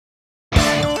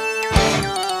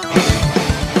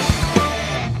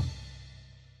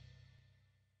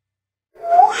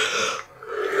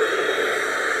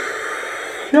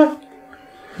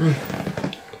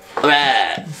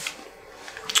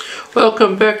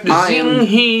back to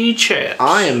Chinstrap Chaps.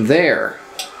 I am there.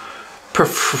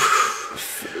 Peppermint.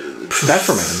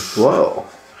 Whoa.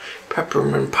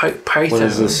 Peppermint Python. What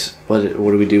is this? What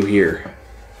do we do here?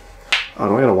 Oh,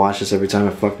 do I gotta watch this every time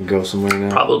I fucking go somewhere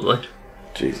now? Probably.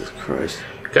 Jesus Christ.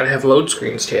 Gotta have load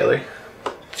screens, Taylor.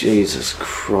 Jesus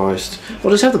Christ.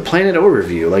 Well, just have the planet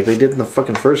overview like they did in the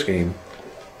fucking first game.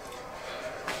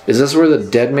 Is this where the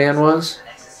dead man was?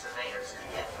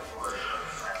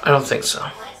 I don't think so.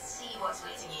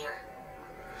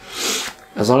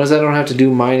 As long as I don't have to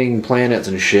do mining planets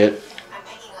and shit.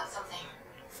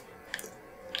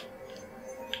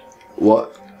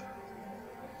 What?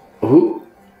 Who?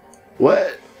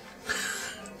 What?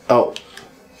 Oh.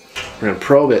 We're gonna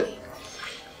probe it.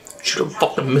 Shoot a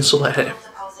fucking missile at it.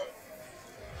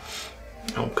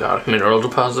 Oh god, mineral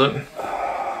deposit.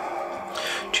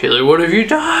 Taylor, what have you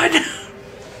done?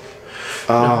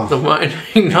 Oh, not the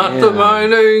mining, not the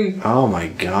mining. Oh my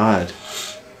god.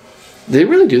 Did they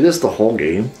really do this the whole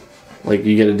game? Like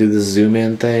you gotta do this zoom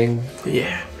in thing?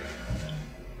 Yeah.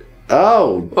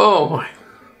 Oh. Oh my.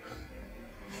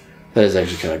 That is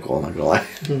actually kind of cool, I'm not gonna lie.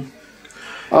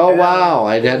 Oh wow,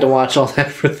 I had to watch all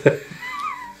that for that.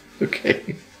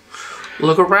 Okay.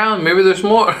 Look around, maybe there's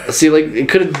more. See, like, it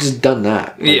could have just done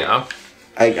that. Like, yeah.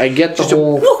 I get the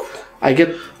whole... I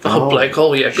get... Oh, black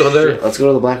hole, yeah, go there. Shit. Let's go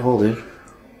to the black hole, dude.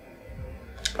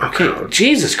 Okay,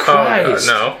 Jesus Christ.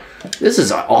 Oh, no. This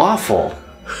is awful.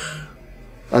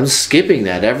 I'm skipping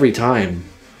that every time.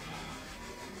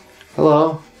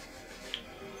 Hello?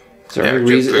 Is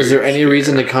there any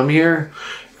reason to come here?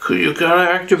 You gotta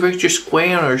activate your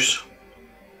scanners.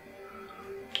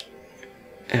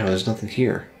 Anyway, there's nothing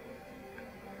here.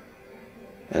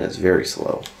 That is very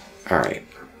slow. Alright.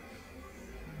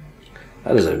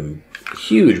 That is a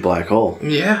huge black hole.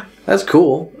 Yeah. That's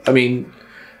cool. I mean,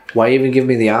 why even give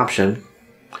me the option?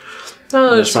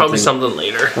 No, there's probably something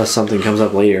later. Unless something comes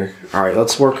up later. Alright,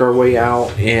 let's work our way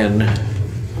out in...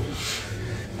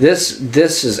 This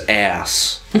is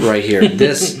ass right here.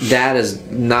 That is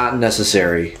not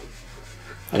necessary.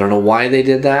 I don't know why they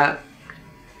did that.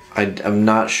 I'm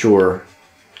not sure.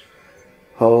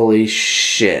 Holy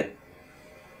shit.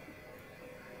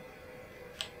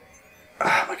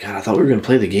 Oh my god, I thought we were going to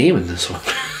play the game in this one.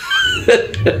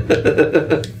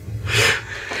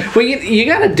 Well, you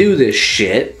got to do this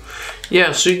shit.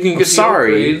 Yeah, so you can get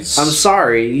upgrades. I'm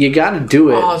sorry. You got to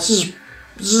do it. Oh, this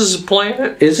is a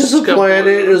planet. Is this a planet?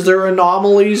 Is there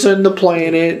anomalies in the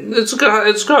planet? It's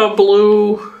got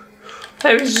blue.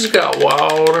 Maybe it's just got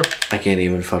water. I can't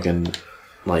even fucking,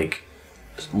 like,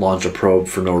 launch a probe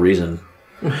for no reason.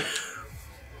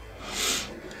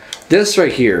 This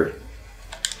right here.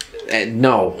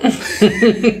 No.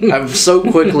 I'm so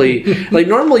quickly... Like,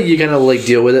 normally you kind of, like,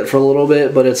 deal with it for a little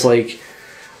bit, but it's like...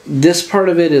 This part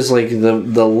of it is, like,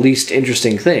 the least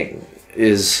interesting thing.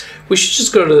 Is... We should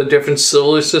just go to the different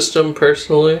solar system,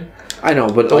 personally. I know,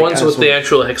 but... The ones with the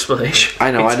actual explanation.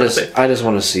 I know, I just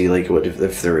want to see, like, what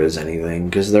if there is anything.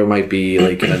 Because there might be,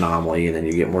 like, an anomaly, and then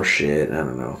you get more shit. I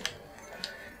don't know.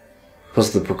 Plus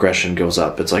the progression goes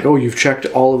up. It's like, oh, you've checked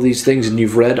all of these things, and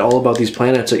you've read all about these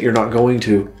planets that you're not going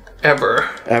to. Ever.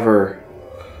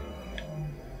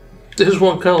 This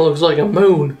one kind of looks like a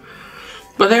moon.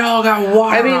 But they all got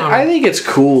water. I mean, I think it's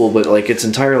cool, but, like, it's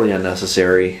entirely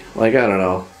unnecessary. Like, I don't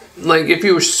know. Like, if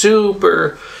you were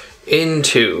super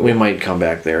into... We might come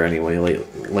back there anyway,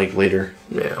 like later.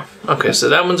 Yeah. Okay, so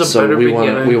that one's a better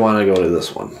beginning. We want to go to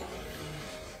this one.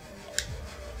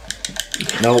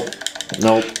 Nope.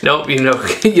 Nope, you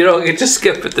don't get to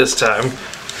skip it this time.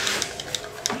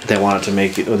 They wanted to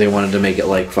make it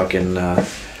like fucking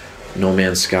No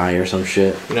Man's Sky or some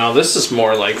shit. No, this is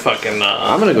more like fucking...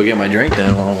 I'm gonna go get my drink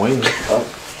then while I'm waiting. Oh.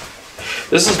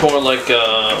 This is more like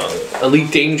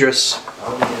Elite Dangerous.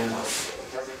 Oh, yeah.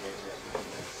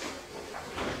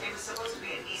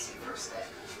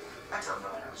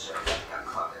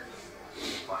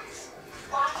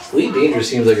 Elite Dangerous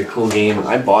seems like a cool game.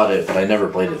 I bought it, but I never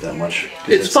played it that much.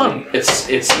 It's fun. Like,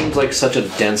 it seems like such a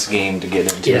dense game to get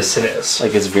into. Yes, it is.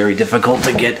 Like, it's very difficult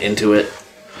to get into it.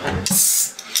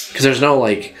 Because there's no,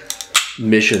 like,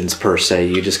 missions per se.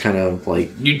 You just kind of,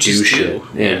 like, you just do shit.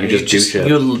 Yeah, you just do shit.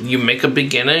 You make a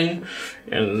beginning,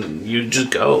 and you just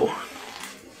go.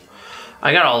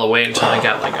 I got all the way until I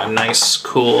got, like, a nice,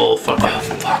 cool,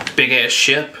 fucking big-ass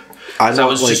ship. I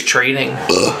was just trading.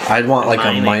 I'd want like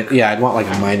I'd want like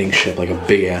a mining ship, like a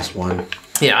big ass one.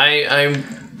 Yeah, I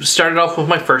started off with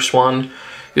my first one.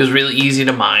 It was really easy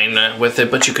to mine with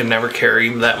it, but you could never carry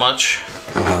that much.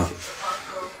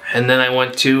 And then I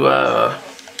went to an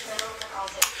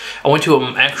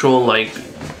actual like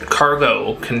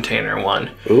cargo container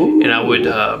one. Ooh. And I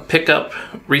would pick up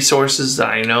resources that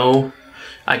I know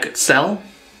I could sell.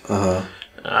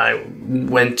 I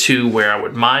went to where I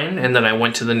would mine, and then I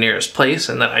went to the nearest place,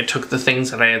 and then I took the things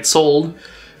that I had sold.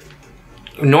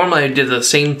 Normally I did the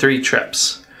same 3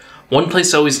 trips. One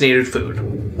place always needed food.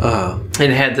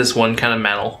 And had this one kind of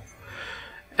metal.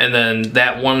 And then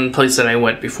that one place that I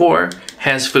went before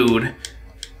has food,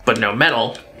 but no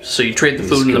metal. So you trade the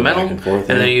food and the metal, and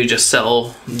then you just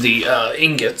sell the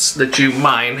ingots that you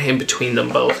mine in between them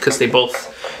both, because they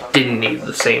both didn't need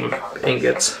the same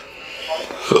ingots.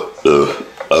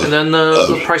 And then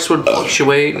the price would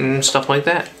fluctuate and stuff like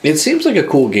that. It seems like a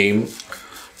cool game.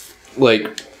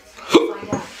 Like,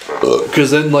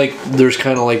 because then, like, there's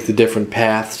kind of like the different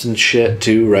paths and shit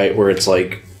too, right? Where it's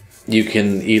like, you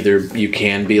can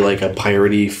be like a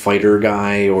piratey fighter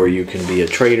guy, or you can be a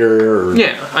trader. Or...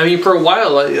 Yeah, I mean, for a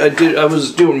while I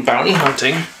was doing bounty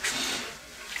hunting.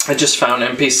 I just found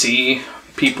NPC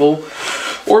people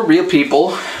or real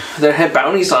people that had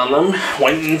bounties on them,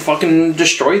 went and fucking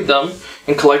destroyed them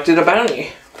and collected a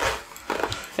bounty.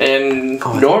 And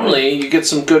normally you get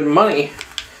some good money,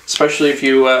 especially if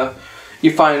you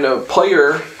find a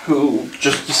player who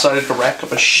just decided to rack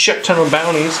up a shit ton of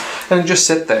bounties and just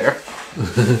sit there.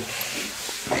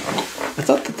 I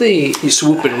thought that you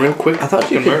swoop in real quick. I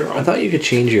thought you could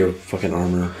change your fucking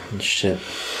armor and shit.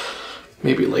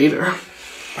 Maybe later.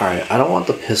 Alright, I don't want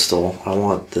the pistol. I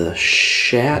want the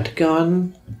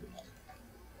shotgun.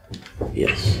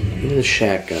 Yes, give me the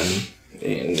shotgun.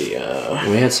 And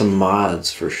we had some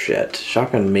mods for shit.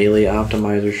 Shotgun melee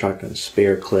optimizer, shotgun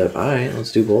spare clip. Alright,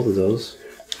 let's do both of those.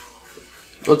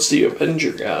 What's the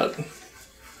Avenger got?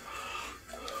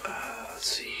 Let's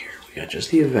see here. We got just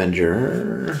the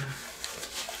Avenger.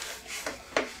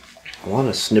 I want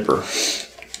a snipper.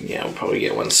 Yeah, we'll probably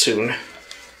get one soon. I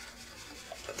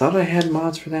thought I had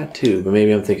mods for that too, but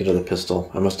maybe I'm thinking of the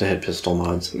pistol. I must have had pistol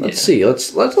mods. Let's see. Let's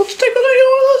take a look. Let's take a look.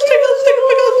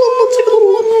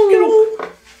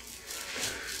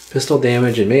 Pistol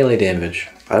damage and melee damage.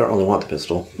 I don't really want the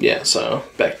pistol. Yeah, so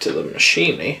back to the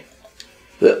machine, eh?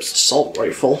 Oops. Assault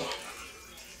rifle.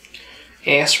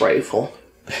 Ass rifle.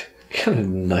 Got a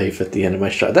knife at the end of my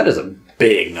shot. That is a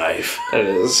big knife. That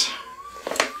is.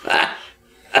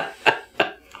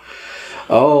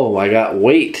 Oh, I got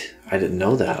weight. I didn't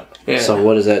know that. Yeah. So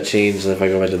what does that change if I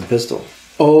go back to the pistol?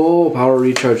 Oh, power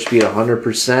recharge speed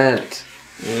 100%.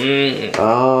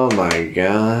 Oh my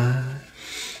god.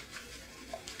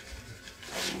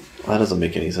 That doesn't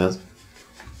make any sense.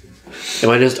 Am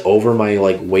I just over my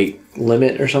like weight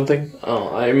limit or something?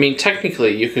 Oh, I mean,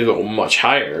 technically you could go much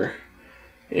higher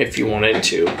if you wanted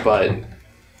to, but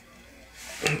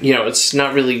you know, it's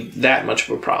not really that much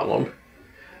of a problem.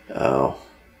 Oh.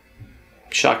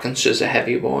 Shotgun's just a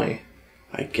heavy boy.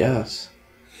 I guess.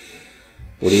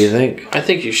 What do you think? I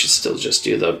think you should still just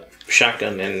do the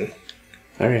shotgun and...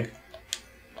 Alright.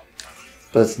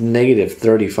 But it's negative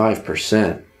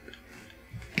 35%.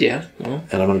 Yeah, well...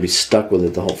 And I'm gonna be stuck with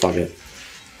it the whole fucking...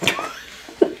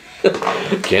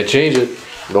 Can't change it.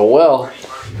 Oh well.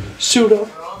 Suit up.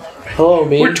 Hello,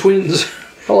 me. We're twins.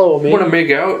 Hello, me. Wanna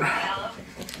make out?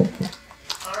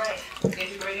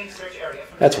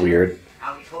 That's weird.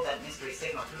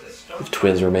 If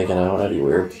twins were making out, that'd be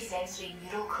weird.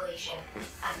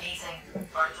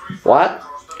 What?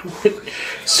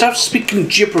 Stop speaking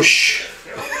gibberish.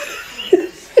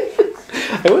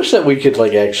 I wish that we could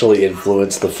like actually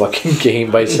influence the fucking game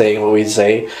by saying what we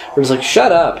say. We're just like,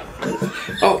 shut up.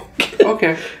 Oh,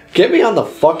 okay. Get me on the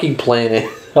fucking planet.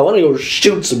 I want to go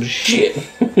shoot some shit.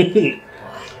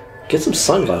 Get some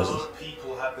sunglasses.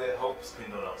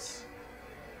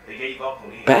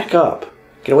 Back up.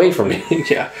 Get away from me.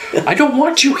 Yeah. I don't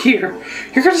want you here.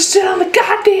 You're gonna sit on the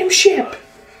goddamn ship.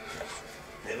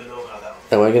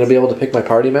 Am I gonna be able to pick my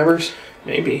party members?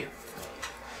 Maybe.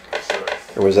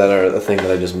 Or was that a thing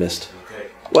that I just missed?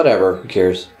 Whatever. Who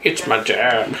cares? It's my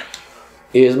job.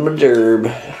 It's my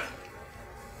job.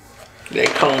 They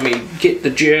call me Get the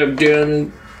Job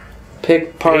Done.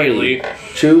 Pick party. Haley.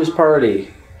 Choose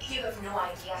party. You have no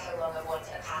idea how long I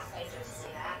wanted a Pathfinder to say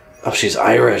that. Oh, she's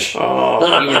Irish. Oh,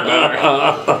 even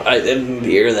better. I didn't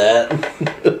hear that.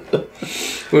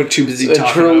 We're too busy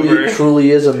talking over. It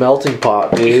truly is a melting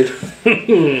pot, dude.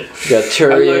 You got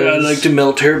Tyrion. I like to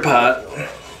melt her pot.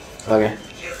 Okay.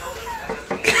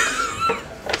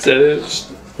 Is that it?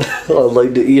 I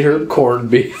like to eat her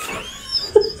corned beef.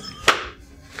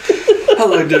 I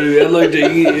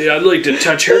like to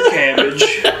touch her cabbage.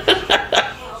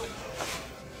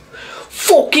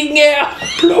 Fucking yeah!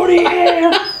 Bloody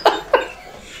hell!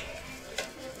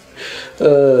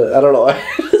 I don't know. I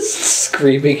just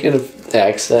screaming in an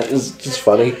accent is just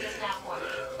funny.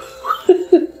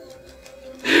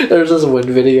 There's this one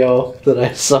video that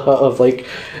I saw of like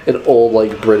an old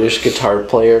like British guitar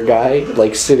player guy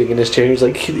like sitting in his chair. He's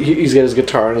like he's got his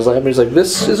guitar in his lap and he's like,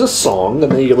 this is a song,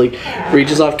 and then he like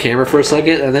reaches off camera for a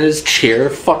second and then his chair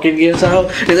fucking gives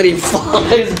out and then he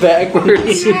flies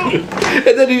backwards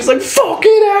and then he's like,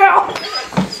 fucking hell.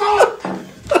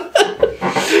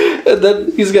 And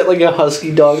then he's got like a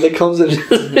husky dog that comes in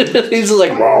and he's just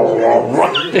like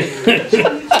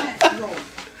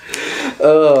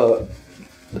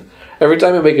every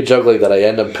time I make a joke like that, I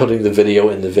end up putting the video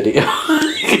in the video.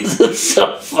 Because it's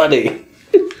so funny.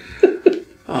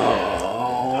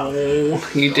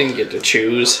 Oh, you didn't get to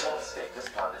choose.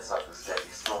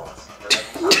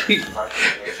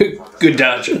 Good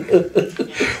dodge.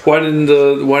 Why didn't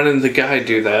the guy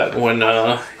do that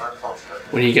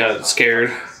when he got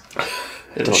scared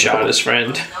and shot his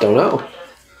friend? Don't know.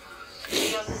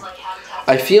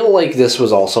 I feel like this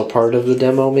was also part of the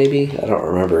demo, maybe? I don't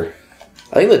remember.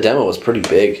 I think the demo was pretty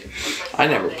big. I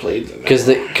never played them.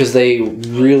 Because they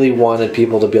really wanted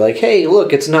people to be like, hey,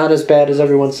 look, it's not as bad as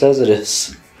everyone says it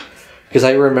is. Because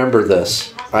I remember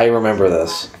this. Ugh.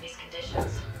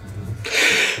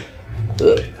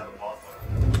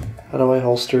 How do I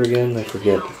holster again? I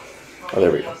forget. Oh,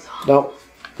 there we go.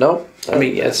 Nope. I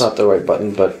mean, yes. That's not the right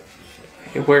button, but...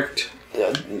 It worked.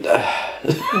 I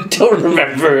don't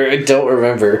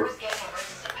remember.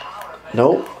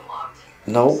 Nope.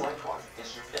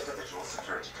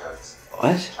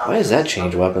 What? Why does that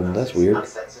change weapon? That's weird.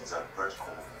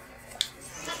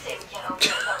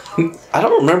 I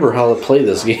don't remember how to play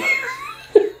this game.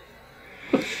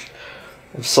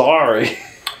 I'm sorry.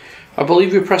 I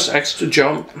believe you press X to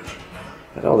jump.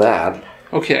 I know that.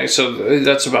 Okay, so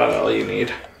that's about all you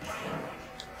need.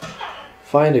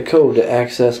 Find a code to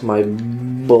access my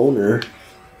boner.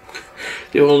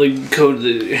 The only code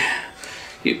that...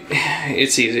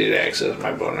 it's easy to access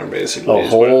my boner, basically. Oh,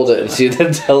 hold it. See,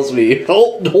 that tells me.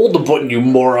 Hold the button, you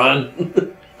moron.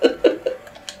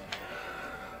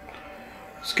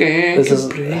 This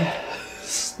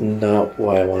is not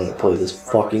why I wanted to play this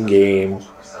fucking game.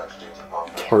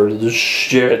 It's hard as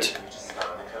shit.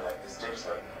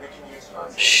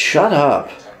 Shut up.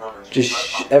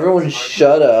 Just everyone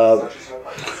shut up.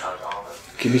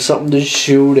 Give me something to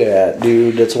shoot at,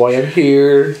 dude. That's why I'm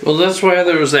here. Well, that's why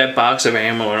there was that box of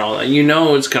ammo and all that. You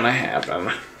know it's gonna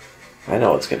happen. I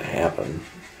know it's gonna happen.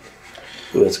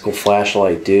 Ooh, let's go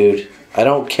flashlight, dude. I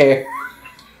don't care.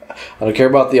 I don't care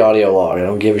about the audio log. I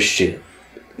don't give a shit.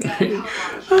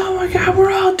 Oh my god,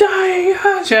 we're all dying.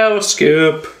 Yeah,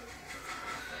 skip.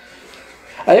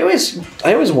 I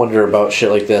always wonder about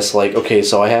shit like this. Like, okay,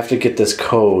 so I have to get this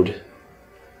code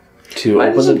to open the door.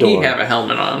 Why doesn't he have a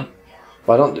helmet on?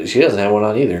 Why don't she doesn't have one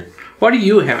on either? Why do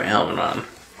you have a helmet on?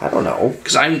 I don't know.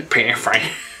 Because I'm paying for it.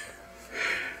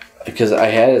 Because I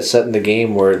had it set in the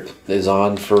game where it is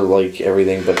on for like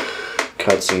everything but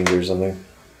cutscenes or something.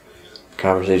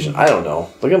 Conversation. I don't know.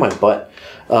 Look at my butt.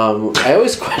 I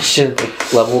always question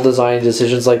level design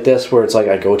decisions like this where it's like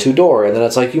I go to door and then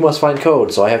it's like you must find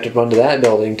code, so I have to run to that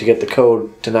building to get the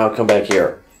code to now come back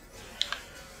here.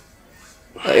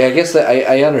 I guess that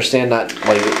I understand not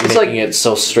like making it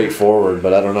so straightforward,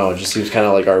 but I don't know. It just seems kind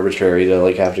of like arbitrary to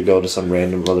like have to go to some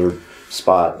random other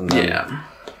spot. And then... Yeah.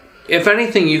 If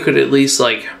anything, you could at least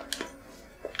like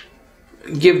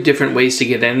give different ways to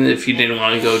get in if you didn't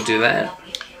want to go do that.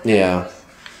 Yeah.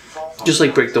 Just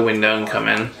like break the window and come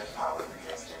in.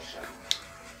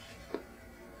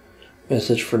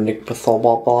 Message for Nick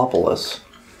Patholopoulos.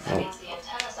 Oh.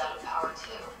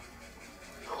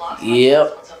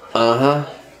 Yep. Uh-huh.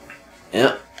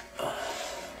 Yep.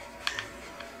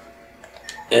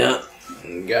 Yeah.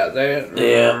 Got that?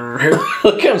 Yeah.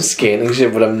 Look, I'm scanning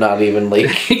shit, but I'm not even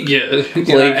like... yeah.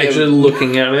 Like, actually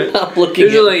looking at it. I'm looking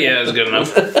at it. Like, yeah, it's good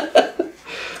enough.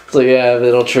 It's like, yeah,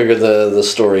 it'll trigger the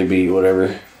story beat,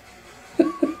 whatever.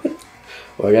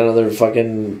 Well, I got another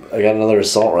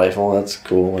assault rifle. That's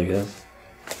cool, I guess.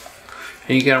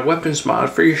 And you got a weapons mod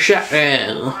for your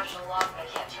shotgun.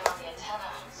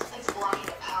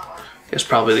 It's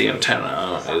probably the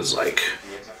antenna is like...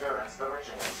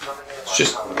 It's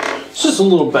just a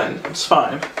little bent. It's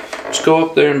fine. Just go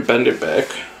up there and bend it back.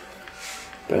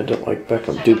 Bend it like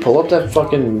Beckham. Dude, pull up that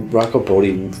fucking Rocco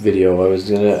Bodie video. I was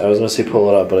gonna say pull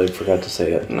it up, but I forgot to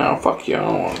say it. No, fuck you. I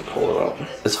don't want to pull it up.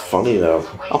 It's funny though.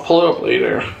 I'll pull it up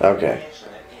later. Okay.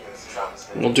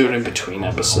 We'll do it in between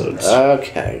episodes.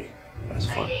 Okay. That's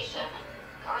fine.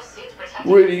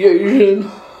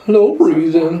 Radiation. No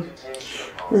reason.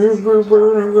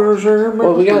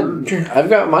 Well, I've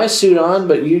got my suit on,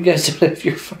 but you guys don't have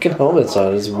your fucking helmets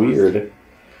on. It's weird.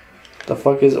 The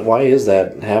fuck is... Why is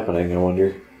that happening, I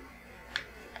wonder?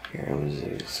 Here, let me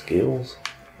see. Skills?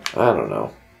 I don't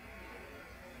know.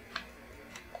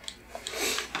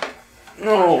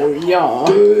 Oh, yeah.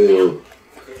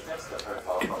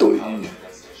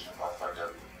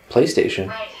 PlayStation.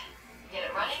 Right. Get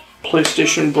it running?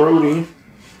 PlayStation Brody.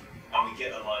 And we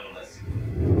get a line on this.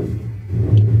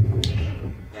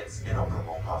 It's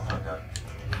inoperable, Pathfinder.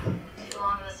 Too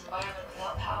long in this environment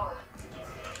without power.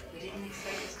 We didn't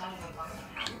expect this kind of environment.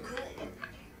 Good.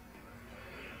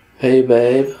 Hey,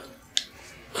 babe.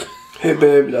 Hey,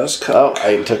 babe, that's cut. Oh,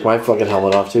 I took my fucking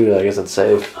helmet off too. I guess it's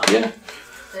safe. Yeah.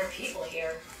 There are people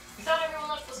here. We thought everyone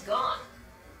else was gone.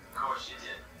 Of course you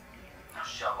did. Now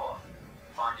shove off.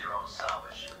 Find your own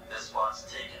salvage. This spot's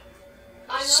taken.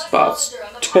 I'm not Spot's a soldier,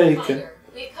 I'm a taken. Pathfinder.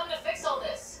 We've come to fix all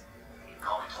this.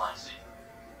 Call me Clancy.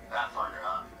 Pathfinder,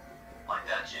 huh? Like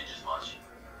that changes much.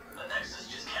 The Nexus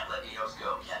just can't let Eos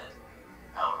go, can it?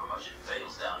 However much it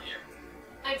fails down here.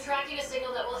 I'm tracking a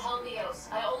signal that will help Eos.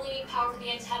 I only need power for the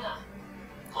antenna.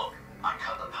 Look, I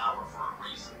cut the power for a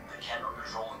reason. The Ken are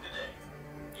patrolling today.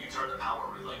 You turn the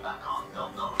power relay back on,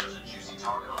 they'll know there's a juicy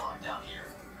target alive down here.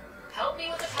 Help me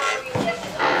with the power relay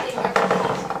and I'll take care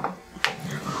of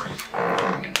You're crazy.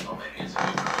 Well, maybe it's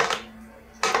good crazy.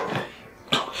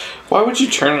 Okay. Why would you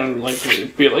turn and like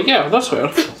be like, yeah, that's fair.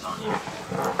 It's on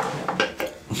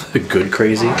you. Good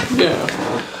crazy. Yeah.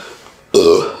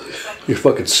 Ugh. You're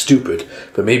fucking stupid,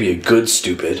 but maybe a good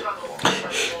stupid.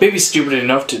 Maybe stupid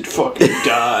enough to fucking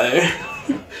die.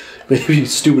 Maybe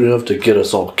stupid enough to get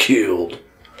us all killed.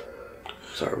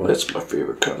 Sorry, what? That's my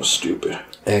favorite kind of stupid.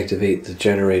 Activate the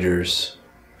generators.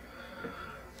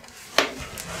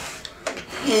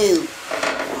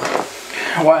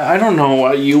 Why? I don't know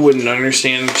why you wouldn't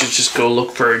understand to just go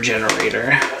look for a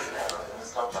generator.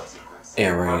 Yeah,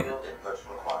 right.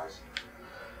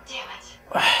 Damn it.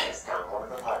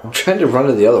 I'm trying to run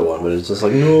to the other one, but it's just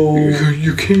like, no.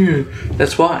 You can't.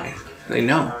 That's why. They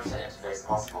know.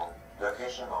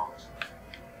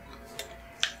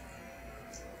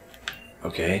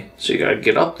 Okay. So you gotta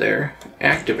get up there,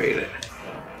 activate it.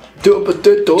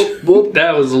 Whoop.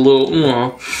 That was a little.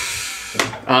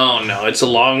 Oh no, it's a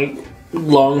long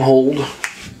hold.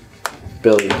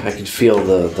 Billy, I can feel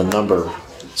the number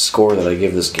score that I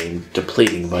give this game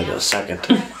depleting by the second.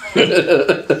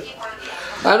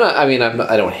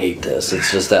 I don't hate this.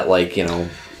 It's just that, like, you know,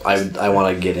 I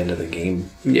want to get into the game.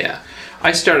 Yeah.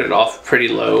 I started off pretty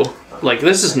low. Like,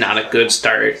 this is not a good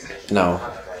start. No.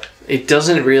 It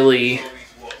doesn't really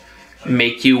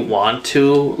make you want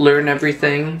to learn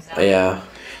everything. Yeah.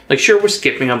 Like, sure, we're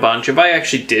skipping a bunch. If I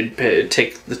actually did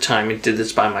take the time and did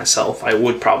this by myself, I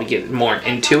would probably get more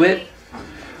into it.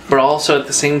 But also, at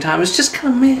the same time, it's just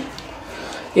kind of meh.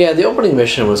 Yeah, the opening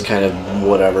mission was kind of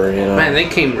whatever, you know. Man, they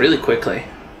came really quickly.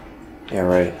 Yeah,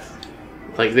 right.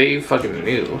 Like, they fucking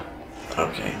knew.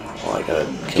 Okay. Well, I gotta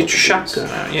Get your shotgun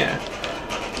out, yeah.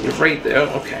 You're right there.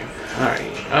 Oh, okay.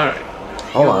 Alright.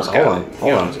 Hold on.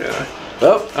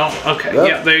 Oh, okay. Yep.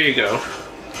 Yeah, there you go.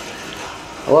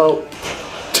 Hello.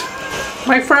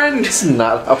 My friend! It's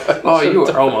not how I Oh, you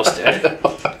were almost dead.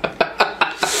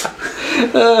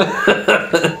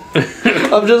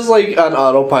 I'm just like on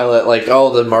autopilot, like,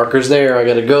 oh, the marker's there, I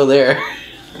gotta go there.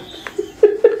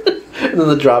 And then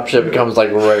the dropship comes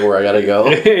like right where I gotta go.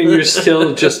 You're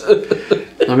still just.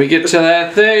 Let me get to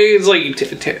that thing. It's like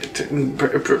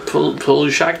pull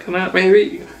your shotgun out,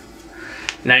 maybe.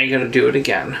 Now you gotta do it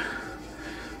again.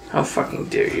 How fucking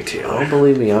dare you, Taylor? Oh,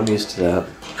 believe me, I'm used to that.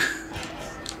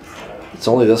 It's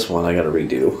only this one I gotta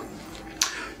redo.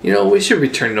 You know, we should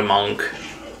return to Monk.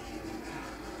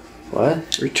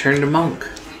 What? Return to Monk.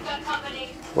 We've got company.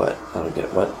 What? I don't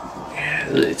get what? Yeah,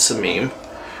 it's a meme.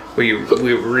 We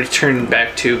return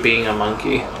back to being a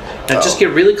monkey. And just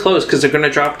get really close because they're going to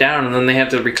drop down and then they have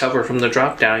to recover from the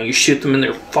drop down. You shoot them in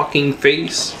their fucking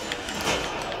face.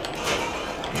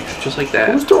 Just like that.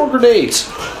 Who's throwing grenades?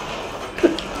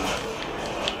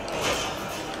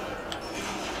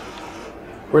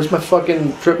 Where's my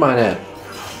fucking trip mine at?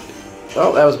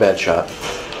 Oh, that was a bad shot.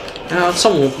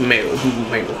 Someone may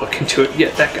look into it.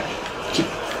 Yeah, that guy.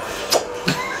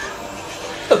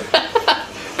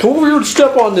 Come over here and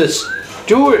step on this.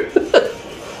 Do it!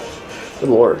 Good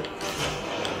lord.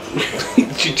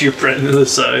 Shoot your friend to the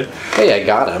side. Hey, I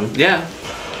got him. Yeah.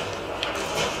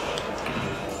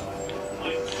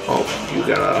 Oh, you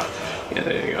gotta... Yeah,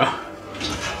 there you go.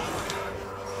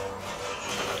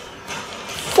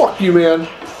 Fuck you, man.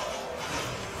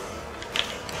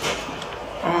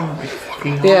 Oh, my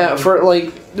fucking... Yeah,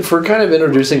 for kind of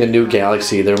introducing a new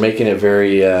galaxy, they're making it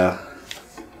very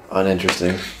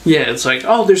uninteresting. Yeah, it's like,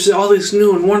 oh, there's all these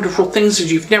new and wonderful things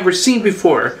that you've never seen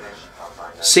before.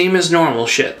 Same as normal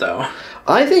shit, though.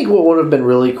 I think what would have been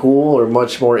really cool or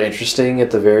much more interesting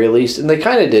at the very least, and they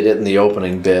kind of did it in the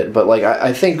opening bit, but like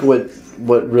I think what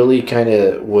really kind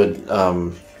of would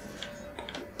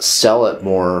sell it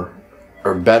more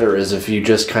or better is if you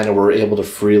just kind of were able to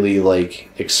freely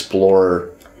like explore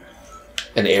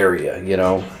an area, you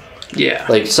know? Yeah.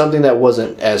 Like something that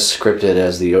wasn't as scripted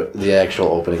as the actual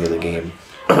opening of the game.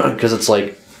 Because it's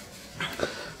like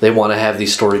they want to have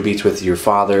these story beats with your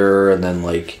father and then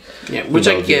like yeah, which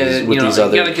I get, with these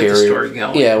other gotta get the story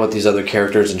going. Yeah, with these other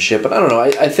characters and shit. But I don't know.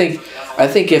 I think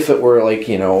if it were like,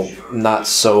 you know, not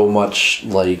so much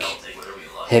like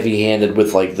heavy-handed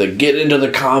with like the get into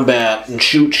the combat and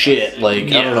shoot shit, like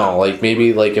I don't know, like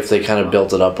maybe like if they kind of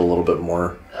built it up a little bit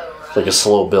more, like a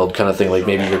slow build kind of thing, like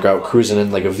maybe you're out cruising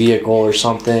in like a vehicle or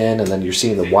something and then you're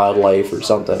seeing the wildlife or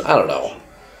something. I don't know.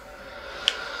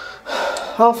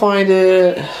 I'll find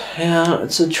it. Yeah,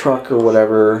 it's a truck or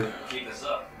whatever. Keep this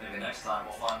up. Maybe next time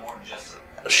we'll find more than just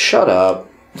Shut up.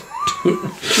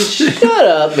 Shut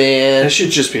up, man. That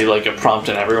should just be like a prompt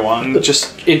in everyone.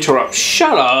 Just interrupt.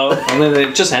 Shut up, and then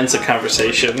it just ends the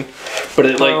conversation. But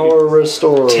it like Power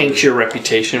restored. tanks your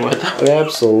reputation with them.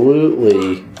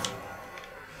 Absolutely.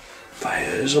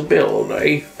 There's a build,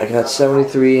 eh? I got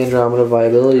 73 Andromeda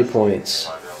viability points.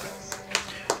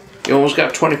 You almost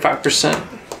got 25%.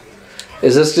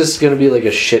 Is this just going to be like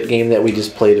a shit game that we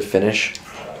just play to finish?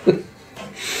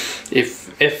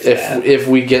 If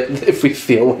we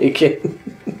feel like it.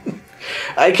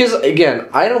 Because again,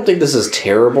 I don't think this is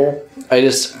terrible. I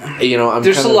just, you know,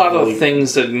 there's a lot of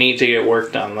things that need to get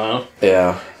worked on though.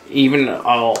 Yeah. Even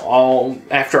all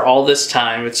after all this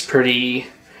time, it's pretty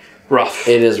rough.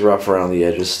 It is rough around the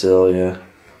edges still, yeah.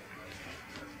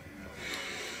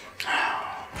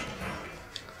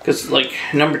 Because like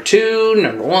number 2,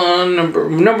 number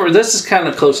 1, number this is kind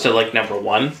of close to like number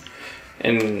 1,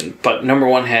 but number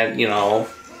 1 had, you know,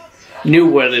 knew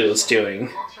what it was doing.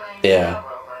 Yeah.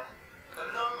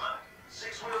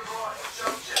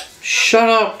 Shut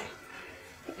up!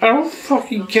 I don't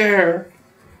fucking care.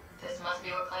 This must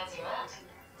be what Clancy meant.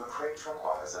 The crate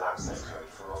requires an access code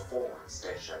from a forward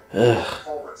station. Ugh.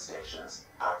 Forward stations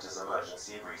act as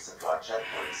emergency resupply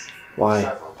checkpoints. Why?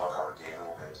 Several are currently in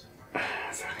orbit. We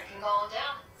can call it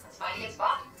down. Let's find a good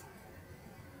spot.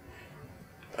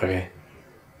 Okay.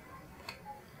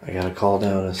 I gotta call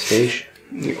down a station.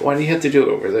 Why do you have to do it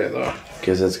over there though?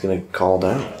 Because it's gonna call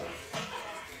down.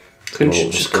 Couldn't you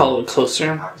just call it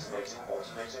closer? Activating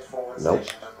automated forward Nope.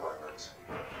 station deployment.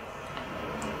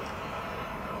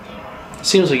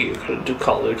 Seems like you could do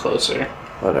call it closer.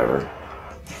 Whatever.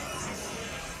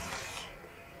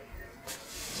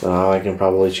 So now I can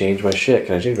probably change my shit.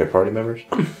 Can I change my party members?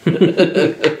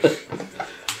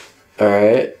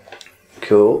 Alright.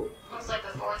 Cool. Looks like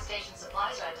the forward station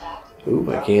supplies are intact.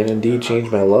 Ooh, I can indeed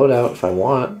change my loadout if I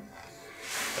want.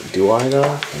 Do I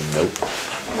though? Nope.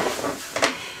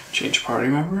 Change party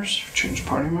members? Change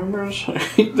party members?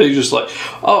 They just like,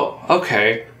 oh,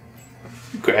 okay.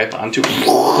 Grab onto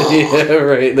Yeah,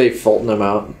 right. They Fulton them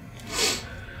out.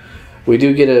 We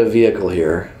do get a vehicle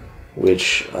here,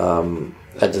 which,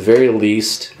 at the very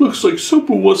least... Looks like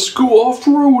someone wants to go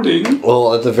off-roading.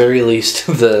 Well, at the very least,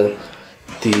 the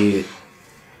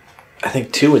I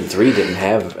think 2 and 3 didn't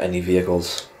have any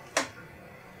vehicles.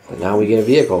 But now we get a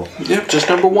vehicle. Yep, just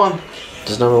number 1.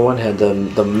 Just number 1 had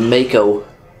the Mako.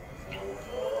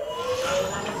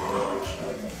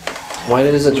 Why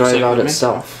does it drive like out the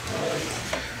itself?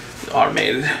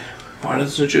 Automated. Why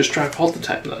doesn't it just drive all the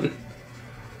time then?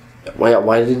 Why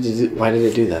did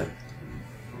it do that?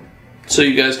 So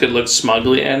you guys could look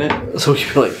smugly at it? So we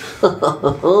could be like,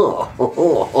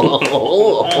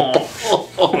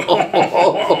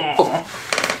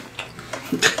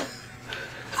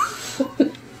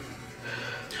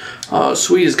 Oh,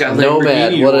 sweet! It's got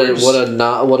Nomad. Lamborghini doors.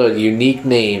 What a unique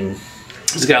name.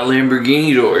 It's got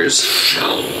Lamborghini doors.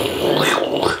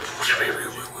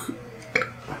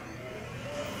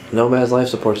 Nomad's life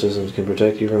support systems can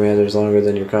protect you from hazards longer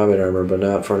than your combat armor, but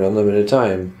not for an unlimited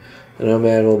time. The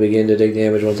Nomad will begin to take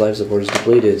damage once life support is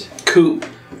depleted. Cool.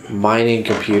 Mining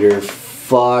computer.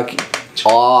 Fuck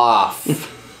off.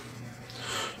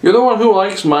 You're the one who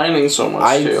likes mining so much,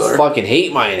 I Taylor. fucking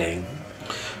hate mining.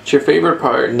 It's your favorite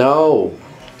part. No.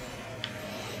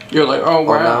 You're like, oh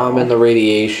wow. Oh, now I'm in the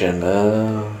radiation.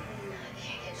 Can't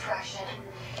get traction.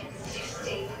 It's too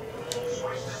steep.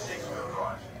 Switch to 6-wheel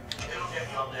drive. It'll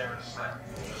get you up there in a snap.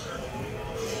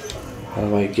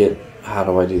 How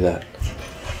do I do that?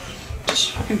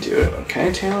 Just fucking do it,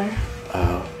 okay, Taylor?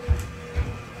 Oh.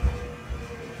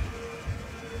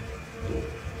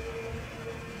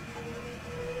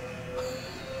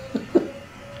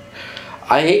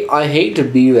 I hate to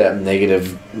be that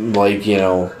negative, like, you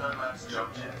know,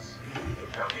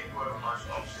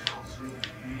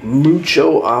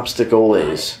 mucho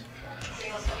obstacoles.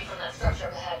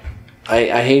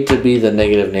 I hate to be the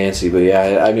negative Nancy, but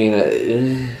yeah, I mean,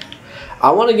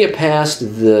 I want to get past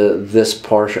this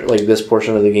portion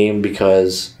of the game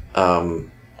because I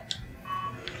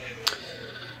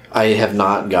have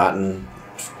not gotten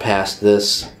past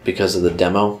this because of the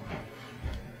demo.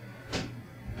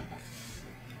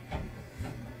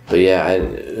 But yeah,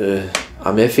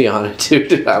 I'm iffy on it too.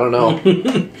 I don't know.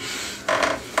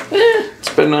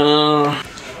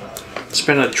 It's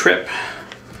been a trip.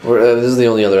 This is the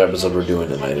only other episode we're doing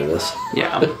tonight of this.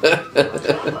 Yeah.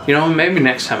 You know, maybe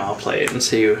next time I'll play it and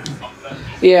see.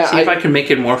 Yeah. See if I can make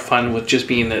it more fun with just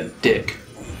being a dick.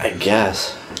 I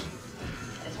guess.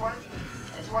 It's working.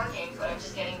 It's working, but I'm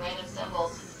just getting random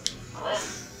symbols.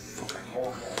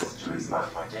 Please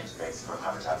map my database from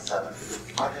Habitat 7.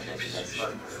 My database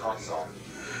loading with the console. I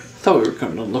thought we were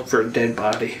going to look for a dead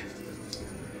body.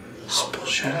 This is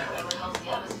bullshit. Whatever helps the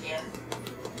atmosphere.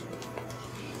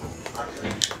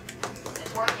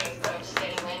 It's working, but I'm just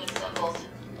getting random symbols.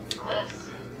 Glyphs.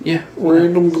 Yeah.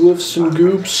 Random glyphs and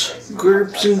goops.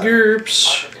 Gurps and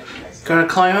gurps. Gotta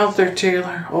climb out there,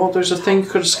 Taylor. Oh, there's a thing you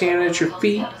could have scanned at your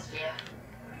feet.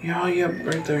 Yeah, yep,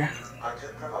 right there. I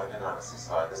could provide analysis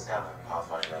via the scanner,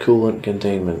 Pathfinder. Coolant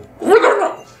containment.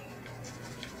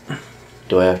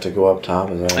 Do I have to go up top?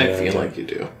 Is that what I feel like you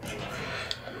do.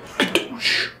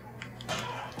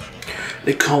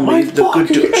 They call me the good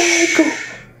douche.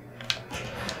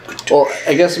 Well,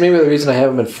 I guess maybe the reason I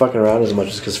haven't been fucking around as much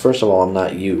is because, first of all, I'm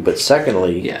not you. But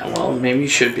secondly... Yeah, well, maybe you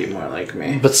should be more like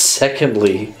me. But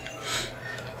secondly,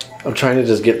 I'm trying to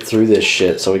just get through this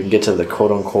shit so we can get to the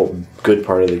quote-unquote good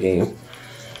part of the game.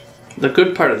 The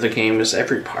good part of the game is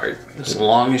every part, as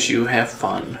long as you have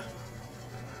fun.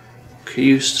 Could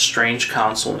use the strange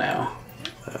console now.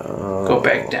 Go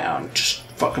back down. Just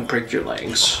fucking break your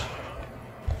legs.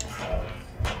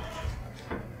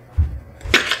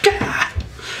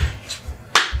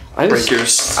 I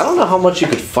don't know how much you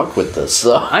could fuck with this,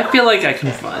 though. I feel like I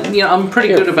can. You know, I'm pretty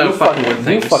good about fucking with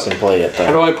things. You fucking play it, though.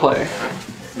 How do I play?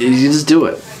 You just do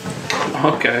it.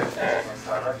 Okay.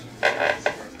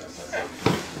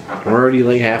 We're already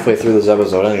like halfway through this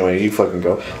episode anyway. You fucking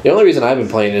go. The only reason I've been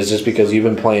playing is just because you've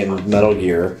been playing Metal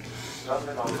Gear.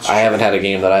 I haven't had a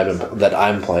game that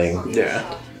I'm playing. Yeah.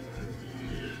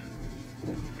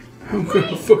 I'm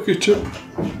gonna fuck it up.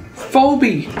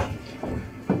 Phoebe!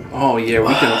 Oh yeah,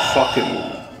 we're gonna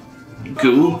fucking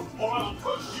goo.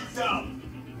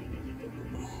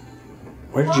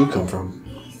 Where did you come from?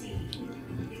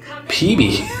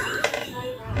 PB.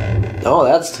 Oh,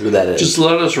 that's who that is. Just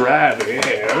let us ride.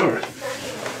 Yeah.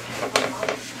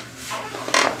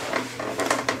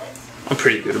 I'm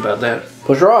pretty good about that.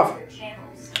 Push her off.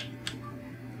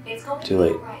 Too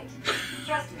late.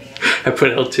 I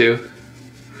put L2.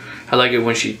 I like it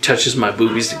when she touches my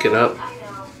boobies to get up.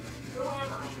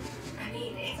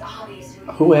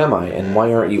 Who am I, and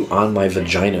why aren't you on my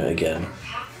vagina again?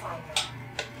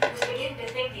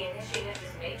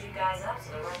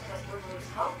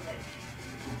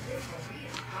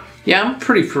 Yeah, I'm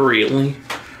pretty for real.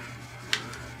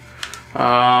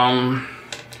 Yeah,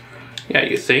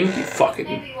 you think? You fucking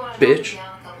bitch.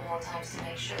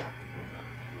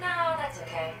 No, that's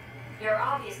okay. You're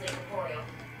obviously corporeal.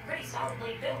 Pretty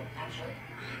solidly built, actually.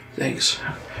 Thanks.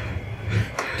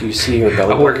 Do you see her belly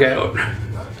I button? work out.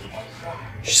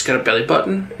 She's got a belly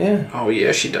button? Yeah. Oh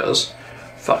yeah, she does.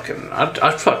 Fucking,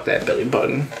 I'd fuck that belly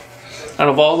button. Out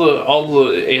of all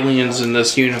the aliens in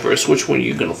this universe, which one are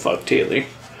you gonna fuck, Taylor?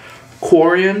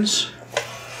 Quarians?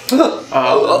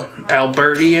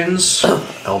 Albertians?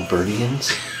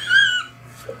 Albertians?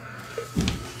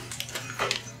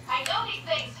 I know these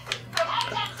things. From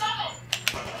Habitat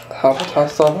 7. Habitat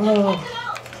 7?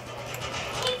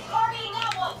 Keep targeting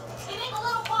that one. They make a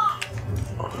little pop.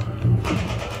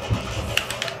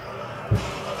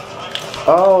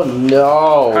 Oh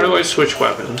no! How do I switch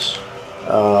weapons?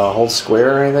 Hold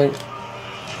square, I think.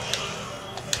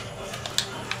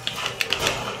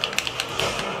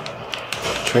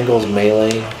 Trinkle's melee,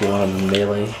 if you want a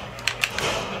melee.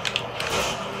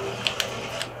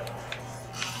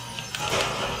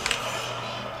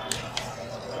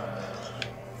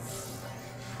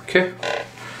 Okay.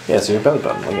 Yeah, so your belly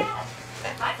button, look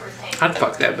at I'd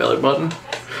fuck that belly button.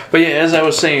 But yeah, as I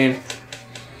was saying,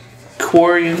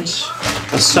 Quarians,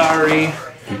 Asari,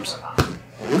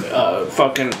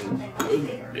 fucking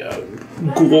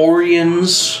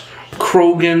Glorians,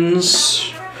 Krogans,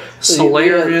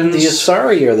 Solarians. The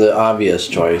Asari are the obvious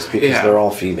choice because they're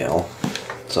all female.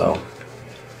 So,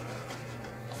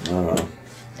 I don't know.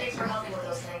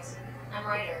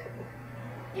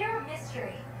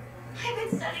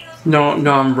 No,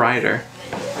 I'm Ryder.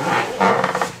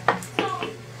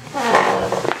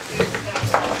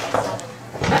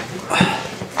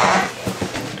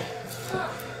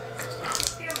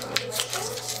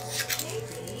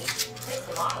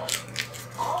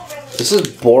 This is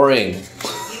boring.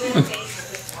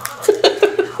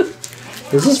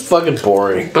 This is fucking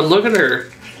boring. But look at her.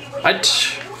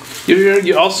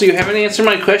 You haven't answered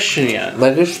my question yet.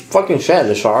 I just fucking said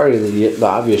it's already the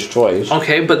obvious choice.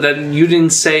 Okay, but then you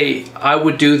didn't say I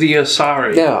would do the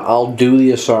Asari. Yeah, I'll do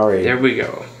the Asari. There we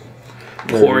go.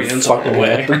 Quarians all the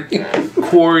way.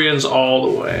 Quarians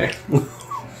all the way.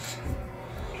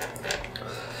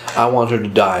 I want her to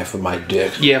die for my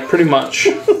dick. Yeah, pretty much.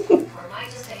 Or am I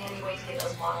just a handy way to get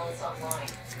those monoliths online?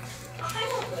 I'm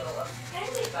a little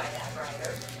offended by that,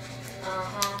 Ryder.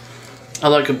 I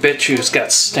like a bitch who's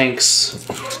got stinks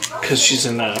because she's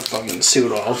in a fucking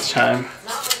suit all the time.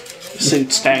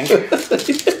 Suit stank.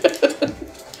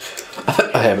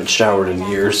 I haven't showered in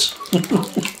years.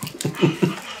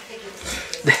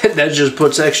 That just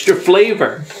puts extra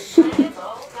flavor.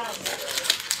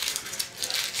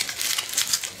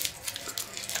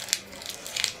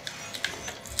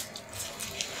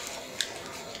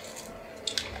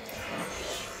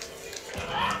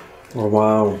 Oh,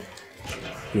 wow.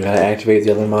 You gotta activate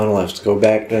the other monoliths. Go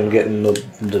back and get in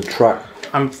the truck.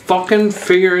 I'm fucking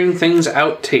figuring things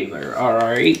out, Taylor,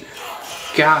 alright?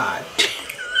 God.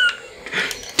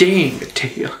 Dang it,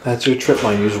 Taylor. That's your trip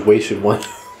mine. You just wasted one.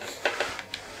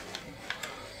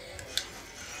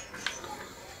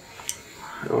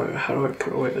 How do I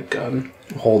put away the gun?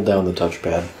 Hold down the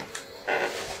touchpad.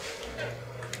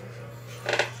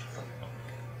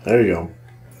 There you go.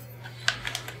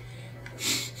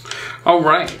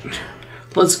 Alright.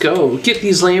 Let's go. Get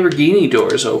these Lamborghini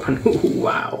doors open. Ooh,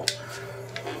 wow.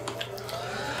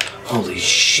 Holy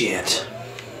shit.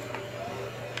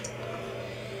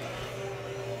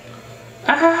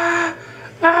 Ah!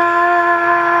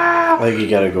 Ah! Like you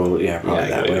gotta go, yeah, probably I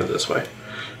that gotta way. go this way.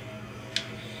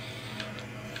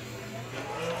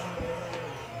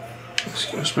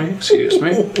 Excuse me, excuse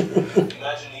me.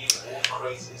 Imagine these all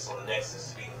crazies on the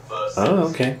Nexus to be the first. Oh,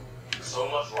 okay. So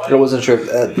much I wasn't sure if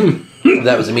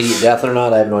that was immediate death or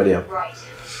not. I have no idea. Right.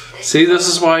 See, this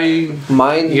is why you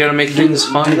gotta make things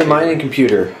fun. Do the mining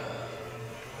computer.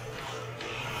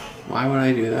 Why would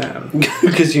I do that?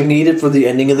 Because you need it for the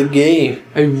ending of the game.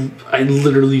 I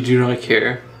literally do not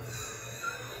care.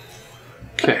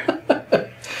 Okay.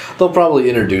 They'll probably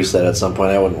introduce that at some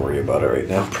point. I wouldn't worry about it right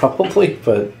now, probably,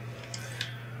 but...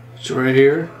 It's right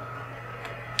here.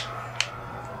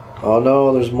 Oh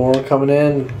no, there's more coming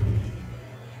in.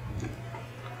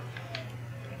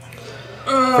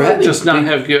 Just not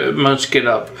have much get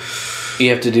up.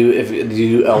 You have to do, if you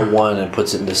do L1, it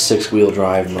puts it into 6-wheel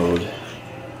drive mode.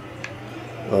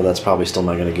 Oh, that's probably still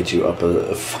not going to get you up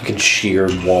a fucking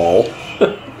sheared wall.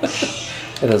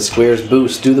 And then squares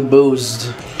boost. Do the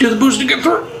boost. Do the boost to get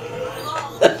through.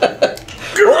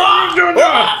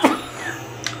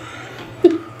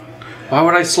 Why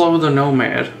would I slow the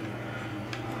Nomad?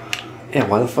 Yeah,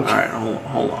 why the fuck? Alright,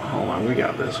 hold on. We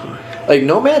got this one. Like,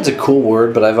 nomad's a cool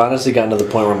word, but I've honestly gotten to the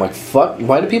point where I'm like, fuck,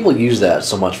 why do people use that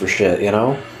so much for shit, you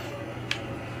know?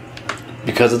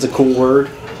 Because it's a cool word?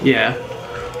 Yeah.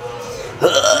 No,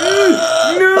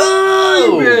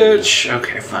 bitch!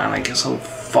 Okay, fine, I guess I'll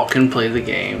fucking play the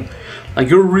game.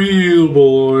 Like a real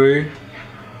boy.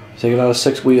 Take it out of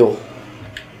 6-wheel.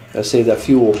 Gotta save that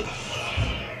fuel.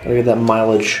 Gotta get that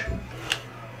mileage.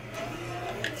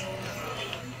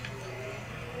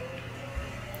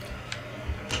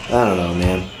 I don't know,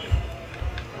 man.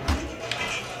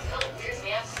 Weirds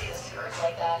me out to see the skirts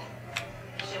like that.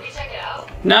 Should we check it out?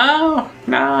 No,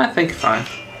 I think fine.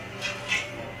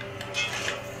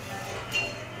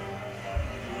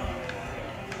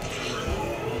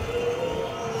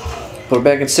 Put it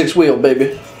back in 6-wheel,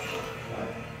 baby.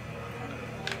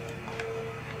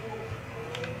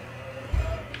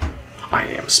 I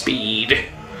am speed.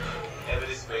 Ever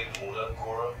displayed order,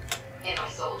 Cora? In my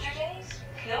soldier days?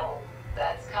 No.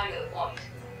 That's kind of the point.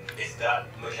 Is that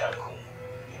mechanical?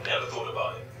 You never thought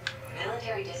about it.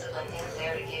 Military discipline isn't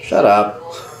there to give Shut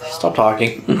up. Stop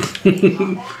talking.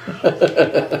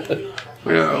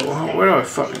 Where do I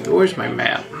fucking go? Where's my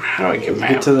map? How do I get map?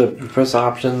 Get to the press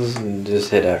options and just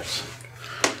hit X.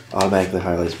 Automatically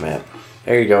highlights map.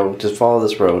 There you go. Just follow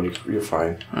this road. You're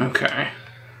fine. Okay.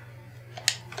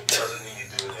 Doesn't mean you're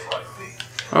doing the right thing.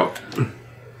 Oh.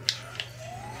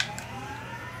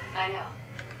 I know.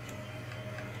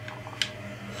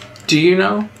 Do you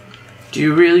know? Do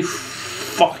you really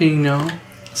fucking know?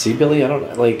 See, Billy, I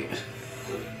don't like.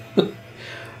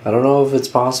 I don't know if it's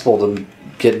possible to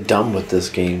get done with this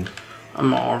game.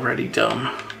 I'm already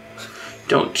dumb.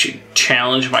 Don't you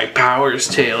challenge my powers,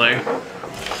 Taylor.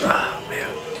 Oh, man.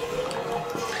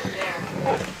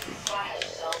 There. Fire,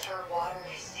 shelter, water,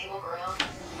 stable ground.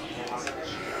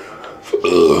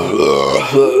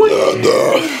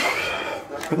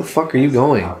 Where the fuck are you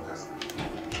going?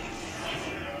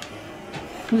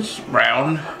 This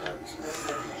round.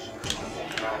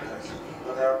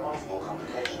 But there are multiple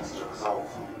complications to resolve.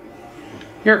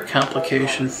 You're a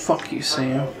complication. Fuck you,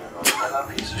 Sam.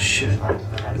 Piece of shit.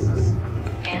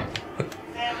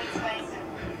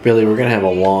 Really, we're gonna have a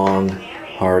long,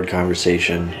 hard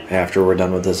conversation after we're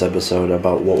done with this episode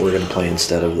about what we're gonna play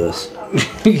instead of this.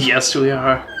 Yes, we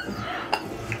are.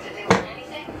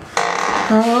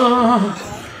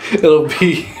 It'll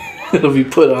be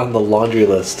put on the laundry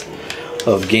list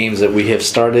of games that we have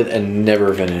started and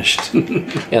never finished,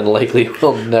 and likely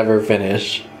will never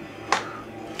finish.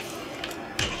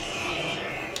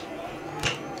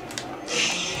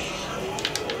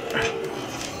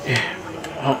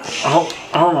 Hold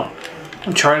on.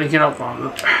 I'm trying to get up on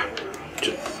it.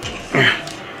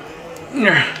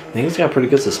 I think it's got pretty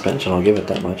good suspension, I'll give it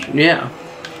that much. Yeah.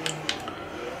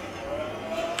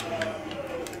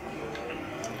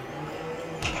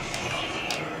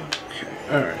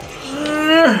 Alright.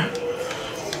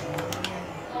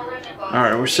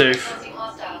 Alright, we're safe.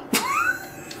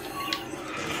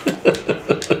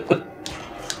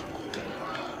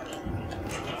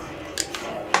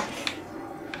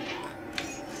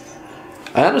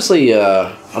 I honestly,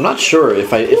 I'm not sure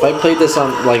if I played this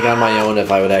on my own,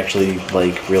 if I would actually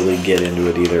really get into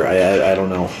it either. I don't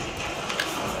know.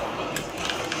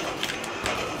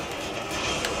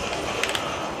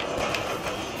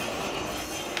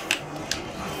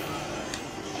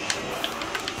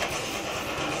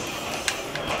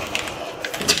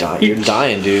 You're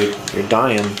dying, dude. You're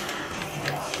dying.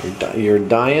 You're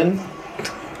dying.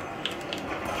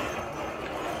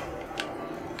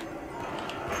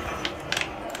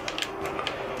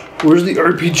 Where's the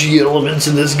RPG elements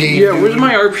in this game? Yeah, where's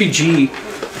my RPG?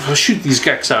 I'll shoot these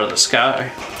gecks out of the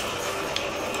sky.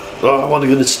 Oh, I want to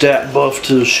get a stat buff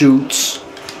to shoots.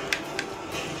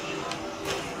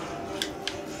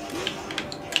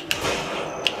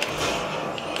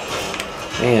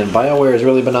 Man, BioWare has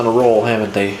really been on a roll,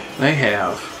 haven't they? They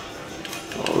have.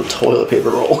 Oh, the toilet paper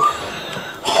roll.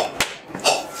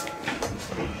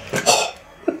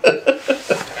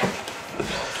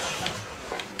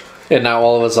 And now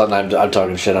all of a sudden I'm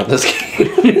talking shit on this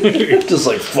game. Just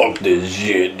like, fuck this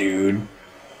shit, dude.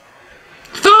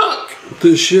 Fuck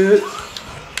the shit.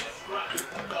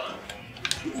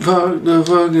 Fuck the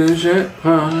fucking shit.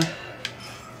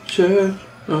 Shit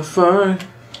the fuck.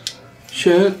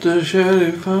 Shit the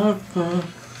shit fuck.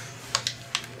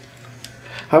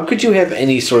 How could you have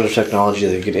any sort of technology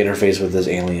that could interface with this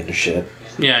alien shit?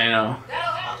 Yeah, I know.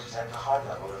 Detect a high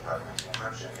level of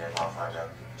encryption in Pathfinder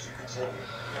to continue.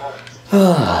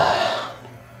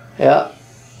 Yeah.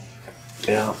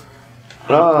 Yeah.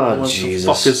 Oh, What Jesus.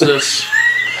 the fuck is this?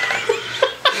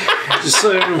 Just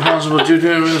like impossible to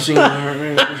do everything.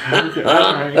 Okay,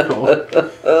 alright, cool.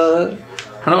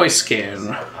 How do I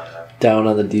scan? Down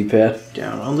on the D-pad.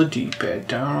 Down on the D-pad,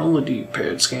 down on the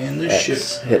D-pad, scan this X.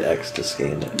 shit. Hit X to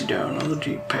scan it. Down on the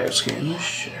D-pad, scan this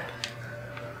shit.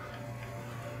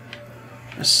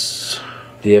 Yes.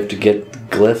 Do you have to get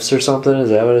glyphs or something? Is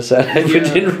that what it said? I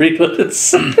didn't read what it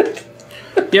said.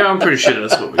 Yeah, I'm pretty sure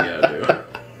that's what we gotta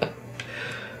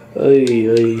do. Oy,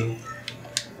 oy.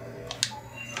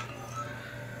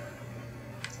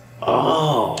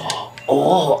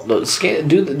 Oh, no, scan.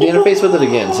 Do the interface with it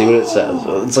again. See what it says.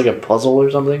 It's like a puzzle or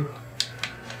something.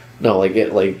 No,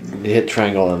 hit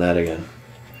triangle on that again.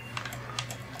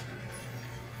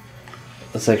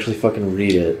 Let's actually fucking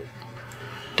read it.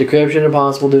 Decryption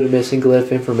impossible due to missing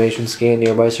glyph information. Scan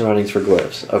nearby surroundings for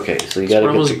glyphs. Okay, so you gotta. That's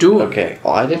what I was doing. Okay,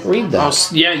 well, I didn't read that.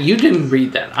 Oh, yeah, you didn't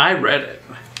read that. I read it.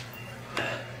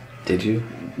 Did you?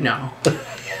 No.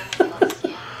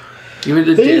 You were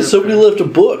the Hey, data somebody fan. left a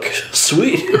book.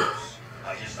 Sweet.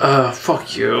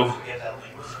 Fuck you.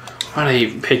 Why'd I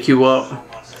even pick you up?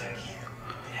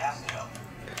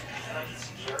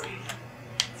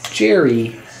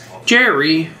 Jerry.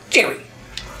 Jerry.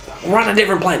 We're on a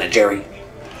different planet, Jerry.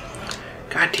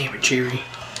 God damn it, Jerry.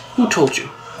 Who told you?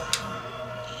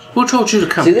 Who told you to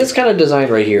come? See, this kind of design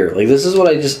right here. Like, this is what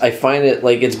I find it,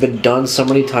 like, it's been done so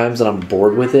many times that I'm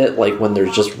bored with it. Like, when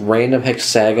there's just random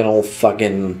hexagonal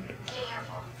fucking,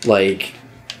 like,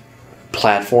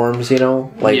 platforms, you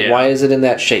know? Like, Yeah. why is it in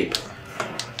that shape?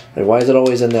 Like, why is it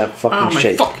always in that fucking Oh, my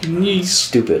shape? fucking knees.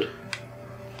 Stupid.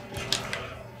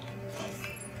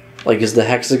 Like, is the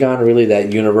hexagon really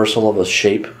that universal of a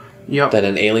shape? Yep. That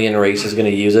an alien race is going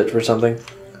to use it for something?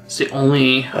 It's the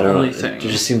only thing. It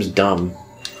just seems dumb.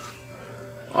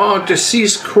 Oh,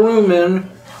 deceased crewman.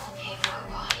 Okay for her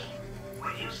body. We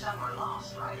knew some were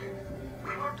lost, Ryder. We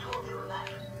weren't told they were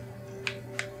left.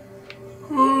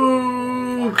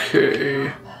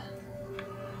 Okay.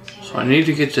 So I need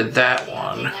to get to that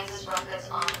one. Nexus rockets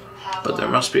on. But there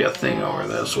must be a thing over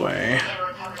this way. Get a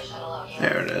recovery shuttle out here.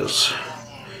 There it is.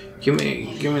 Give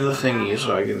me the thingy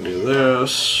so I can do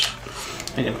this.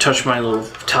 I can touch my little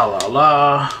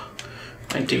ta-la-la.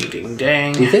 My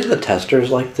ding-ding-dang. Do you think the testers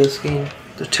like this game?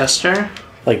 The tester?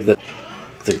 Like the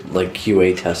like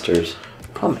QA testers?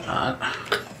 Probably not.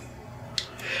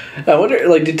 I wonder,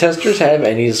 like, do testers have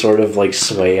any sort of, like,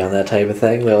 sway on that type of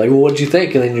thing? They're like, well, what'd you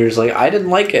think? And then you're just like, I didn't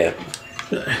like it.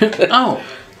 Oh.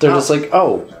 They're just like,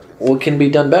 oh, what can be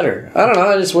done better? I don't know,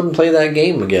 I just wouldn't play that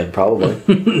game again, probably.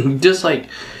 Just, like,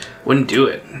 wouldn't do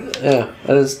it. Yeah,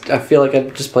 I feel like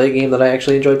I'd just play a game that I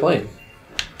actually enjoy playing.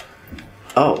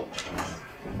 Oh.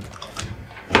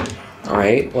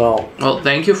 Alright, well... Well,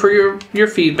 thank you for your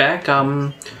feedback.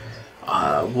 Well,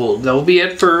 that'll be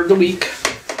it for the week.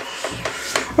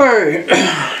 Alright.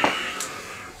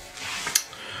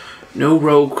 No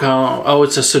rogue call. Oh,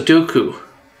 it's a Sudoku.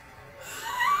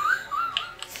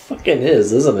 Fucking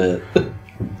is, isn't it?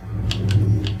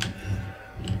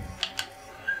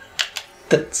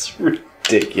 That's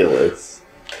ridiculous.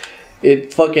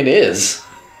 It fucking is.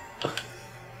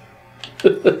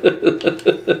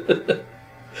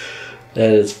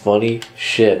 That is funny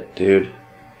shit, dude.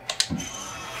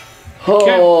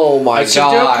 Oh my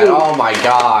god. Oh my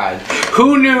god.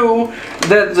 Who knew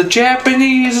that the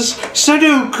Japanese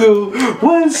Sudoku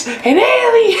was an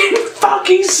alien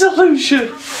fucking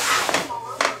solution?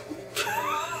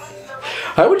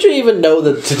 How would you even know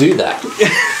that to do that?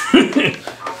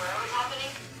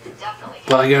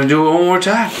 Well, I'm gonna do it one more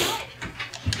time.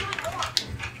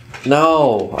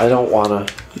 No, I don't wanna.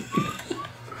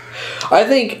 I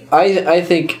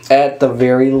think at the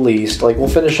very least, like, we'll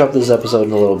finish up this episode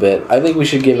in a little bit. I think we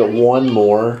should give it one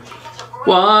more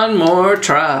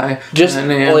try. Just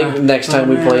like next time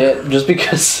we play it, just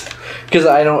because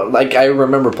I don't like. I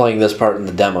remember playing this part in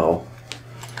the demo,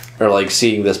 or like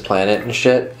seeing this planet and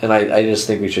shit, and I just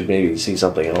think we should maybe see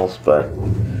something else. But,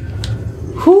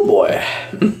 whoo boy.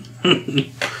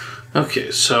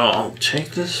 Okay, so I'll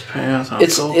take this path. I'll go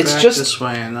back just this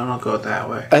way, and then I'll go that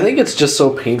way. I think it's just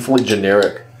so painfully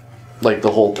generic, like the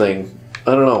whole thing.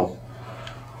 I don't know.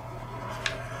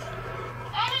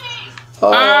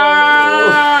 Oh.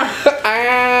 Ah!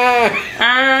 Ah!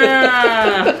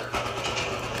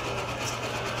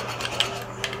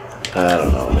 I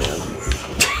don't know, man.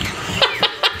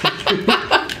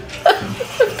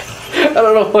 I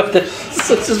don't know what this is.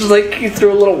 It's just like you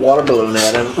threw a little water balloon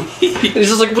at him. He's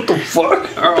just like, what the fuck?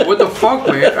 Oh, what the fuck,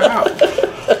 man? Ow.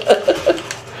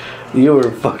 You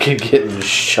were fucking getting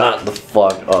shot the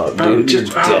fuck up, dude. You're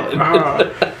dead.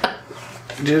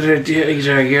 Did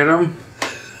I get him?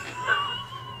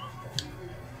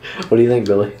 What do you think,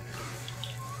 Billy?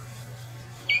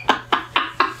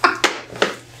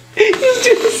 He's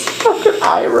doing this fucking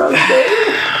eye rub thing.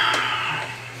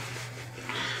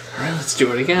 Alright, let's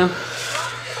do it again.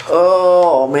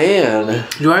 Oh, man.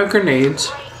 Do I have grenades?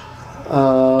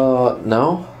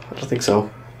 No. I don't think so.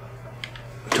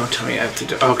 Don't tell me I have to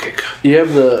do. Okay, good. You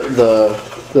have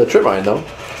the trip mine, though.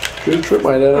 Get a trip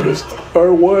mine out of this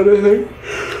R1, I think.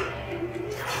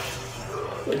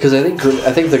 Because I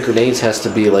think the grenades has to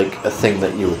be like a thing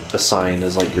that you assign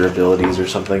as like your abilities or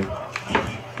something.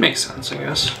 Makes sense, I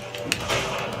guess.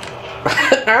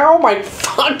 Ow, my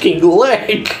fucking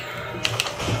leg!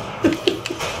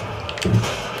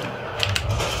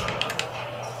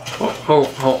 Ho.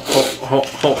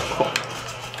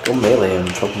 Go melee him,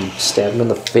 fucking stab him in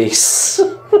the face.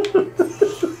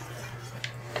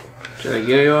 Did I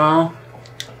get you all?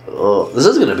 Oh, this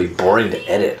is gonna be boring to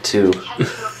edit too.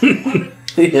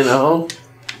 You know?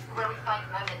 Where we find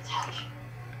remnant tech.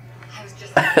 I was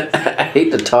just I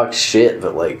hate to talk shit,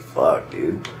 but like, fuck,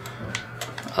 dude.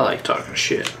 I like talking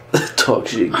shit. Talk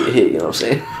shit, get hit, you know what I'm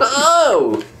saying?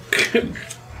 Oh!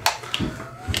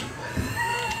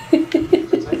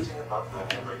 Protecting above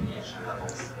normal radiation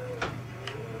levels.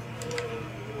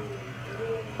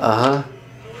 Uh-huh.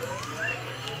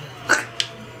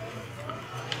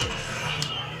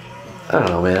 I don't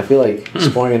know, man. I feel like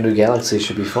exploring a new galaxy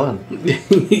should be fun.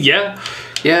 Yeah,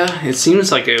 it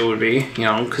seems like it would be, you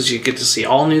know, because you get to see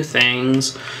all new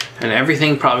things, and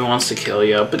everything probably wants to kill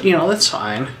you, but, you know, that's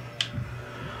fine.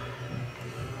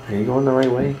 Are you going the right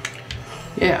way?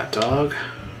 Yeah, dog.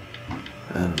 I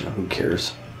don't know. Who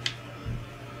cares?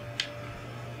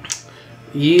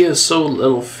 Ye is so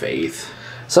little faith.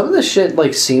 Some of this shit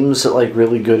like seems like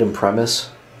really good in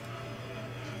premise,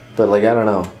 but like I don't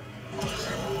know.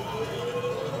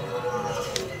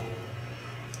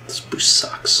 This boost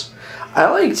sucks. I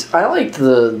liked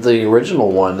the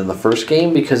original one in the first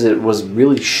game because it was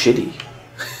really shitty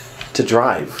to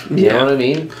drive. You know what I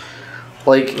mean?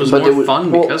 Like, it was more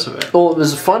fun because of it. Well, it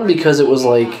was fun because it was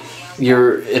like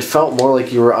it felt more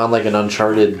like you were on like an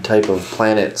Uncharted type of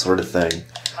planet sort of thing.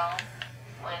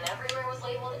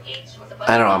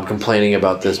 I don't know, I'm complaining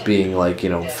about this being like, you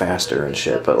know, faster and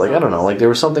shit, but like I don't know, like there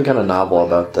was something kind of novel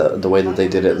about the way that they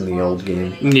did it in the old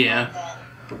game. Yeah.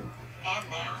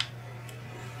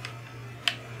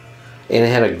 And it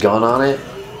had a gun on it.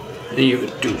 And you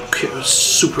could do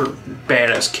super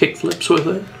badass kickflips with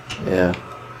it. Yeah.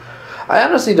 I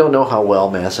honestly don't know how well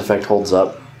Mass Effect holds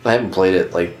up. I haven't played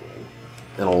it like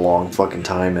in a long fucking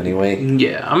time anyway.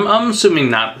 Yeah, I'm assuming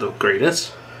not the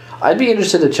greatest. I'd be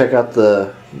interested to check out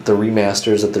the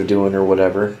remasters that they're doing or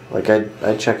whatever. Like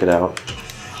I'd check it out.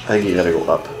 I think you gotta go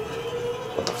up.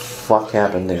 What the fuck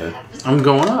happened there? I'm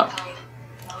going up.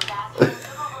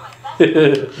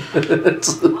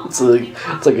 it's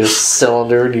like a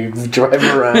cylinder and you drive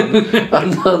around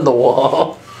on the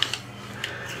wall.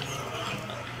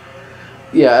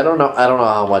 Yeah, I don't know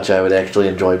how much I would actually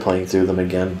enjoy playing through them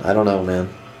again. I don't know, man.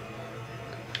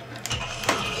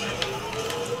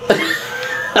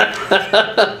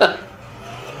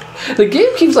 The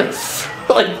game keeps like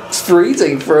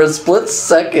freezing for a split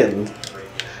second.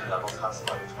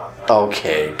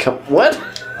 Okay, come what?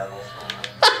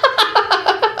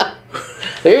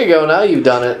 There you go. Now you've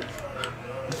done it.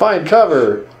 Find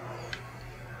cover.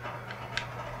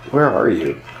 Where are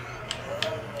you?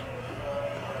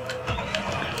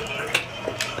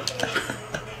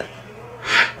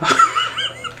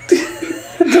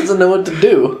 It doesn't know what to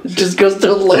do. It just goes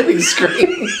to a loading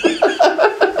screen.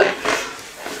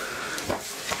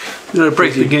 Did I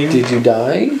break the game? Did you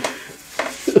die?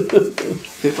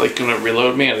 They're like gonna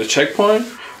reload me at a checkpoint?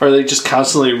 Or are they just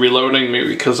constantly reloading me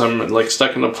because I'm like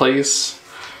stuck in a place?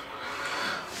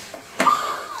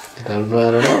 I don't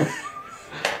know.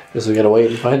 Guess we gotta wait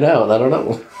and find out. I don't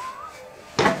know.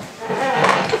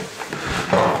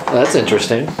 That's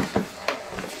interesting.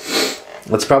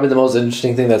 That's probably the most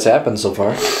interesting thing that's happened so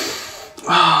far.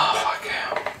 Oh, fuck.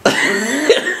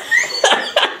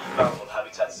 From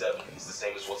Habitat 7 is the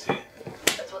same as what's here.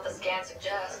 That's what the scans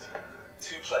suggest.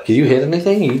 2 planets. Can you hit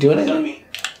anything? Are you doing Does that anything? mean?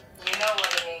 You know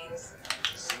what it means.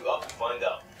 Suit up and find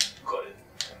out. Got it.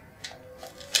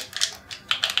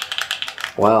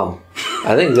 Wow.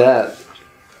 I think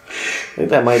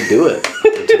that might do it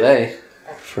for today.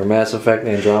 For Mass Effect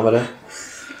Andromeda.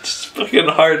 Just fucking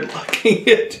hard looking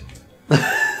it.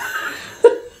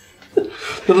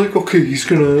 They're like, okay, he's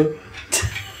gonna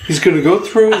go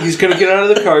through, he's gonna get out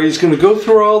of the car, he's gonna go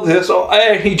through all this. Oh,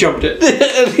 and he jumped it.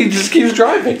 And he just keeps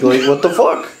driving. Like, what the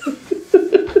fuck?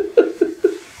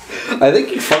 I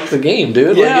think you fucked the game,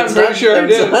 dude. Yeah, like, I'm pretty sure I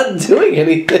did. It's not doing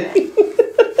anything.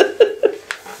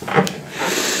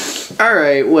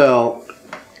 Alright, well,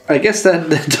 I guess that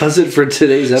does it for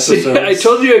today's episode. See, I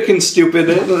told you I can stupid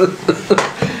it.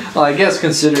 Well, I guess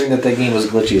considering that game was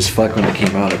glitchy as fuck when it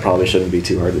came out, it probably shouldn't be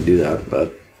too hard to do that,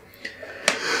 but...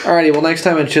 Alrighty, well next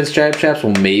time on Chinstrap Chaps,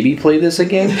 we'll maybe play this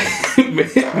again.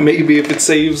 Maybe if it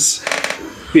saves.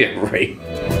 Yeah, right.